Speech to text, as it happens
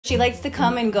She likes to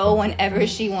come and go whenever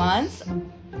she wants.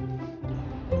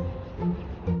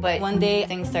 But one day,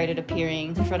 things started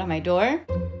appearing in front of my door.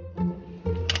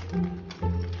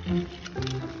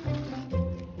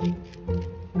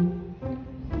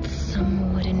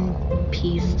 Some wooden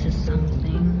piece to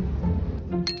something.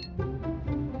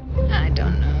 I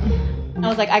don't know. I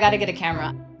was like, I gotta get a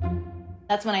camera.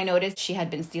 That's when I noticed she had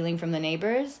been stealing from the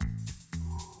neighbors.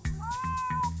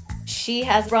 She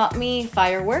has brought me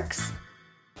fireworks,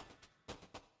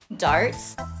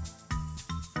 darts,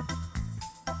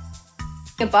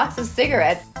 a box of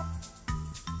cigarettes,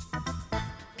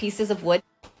 pieces of wood.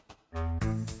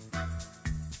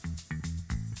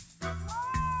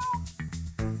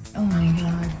 Oh my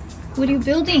God. What are you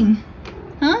building?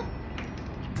 Huh?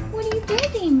 What are you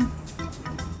building?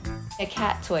 A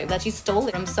cat toy that she stole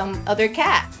from some other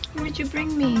cat. Where'd you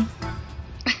bring me?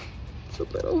 It's a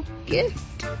little gift.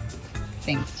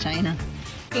 Thanks, China.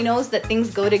 She knows that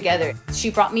things go together. She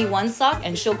brought me one sock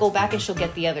and she'll go back and she'll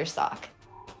get the other sock.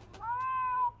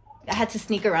 I had to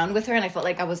sneak around with her and I felt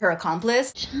like I was her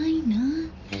accomplice. China.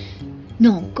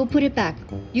 No, go put it back.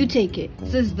 You take it.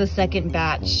 This is the second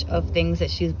batch of things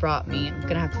that she's brought me. I'm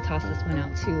gonna have to toss this one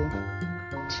out too.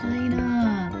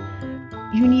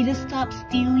 China, you need to stop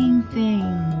stealing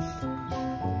things.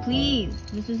 Please,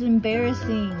 this is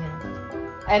embarrassing.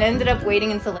 I ended up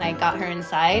waiting until I got her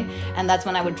inside, and that's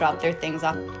when I would drop their things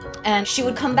off. And she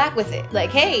would come back with it.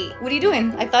 Like, hey, what are you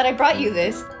doing? I thought I brought you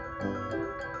this.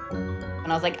 And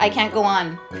I was like, I can't go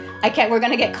on. I can't, we're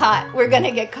gonna get caught. We're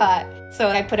gonna get caught. So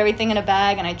I put everything in a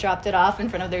bag and I dropped it off in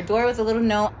front of their door with a little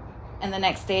note. And the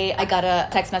next day I got a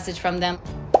text message from them.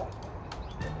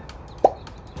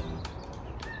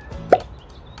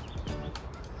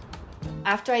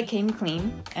 After I came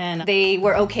clean and they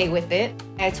were okay with it,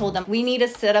 I told them we need to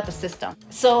set up a system.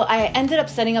 So I ended up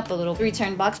setting up a little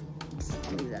return box.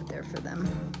 I'll leave that there for them.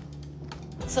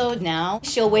 So now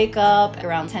she'll wake up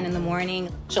around 10 in the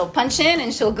morning. She'll punch in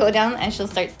and she'll go down and she'll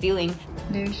start stealing.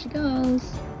 There she goes,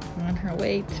 on her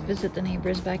way to visit the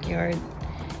neighbor's backyard,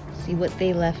 see what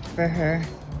they left for her.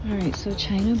 All right, so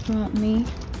China brought me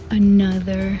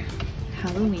another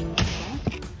Halloween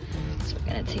gift. So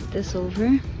we're gonna take this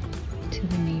over to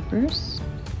the neighbors.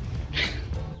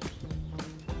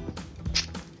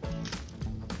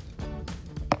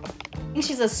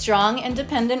 She's a strong,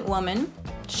 independent woman.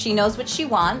 She knows what she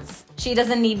wants. She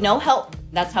doesn't need no help.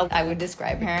 That's how I would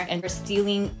describe her. And for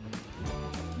stealing,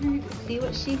 see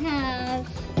what she has.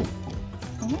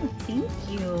 Oh, thank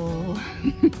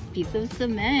you. Piece of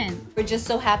cement. We're just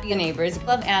so happy neighbors.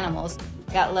 Love animals.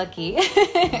 Got lucky.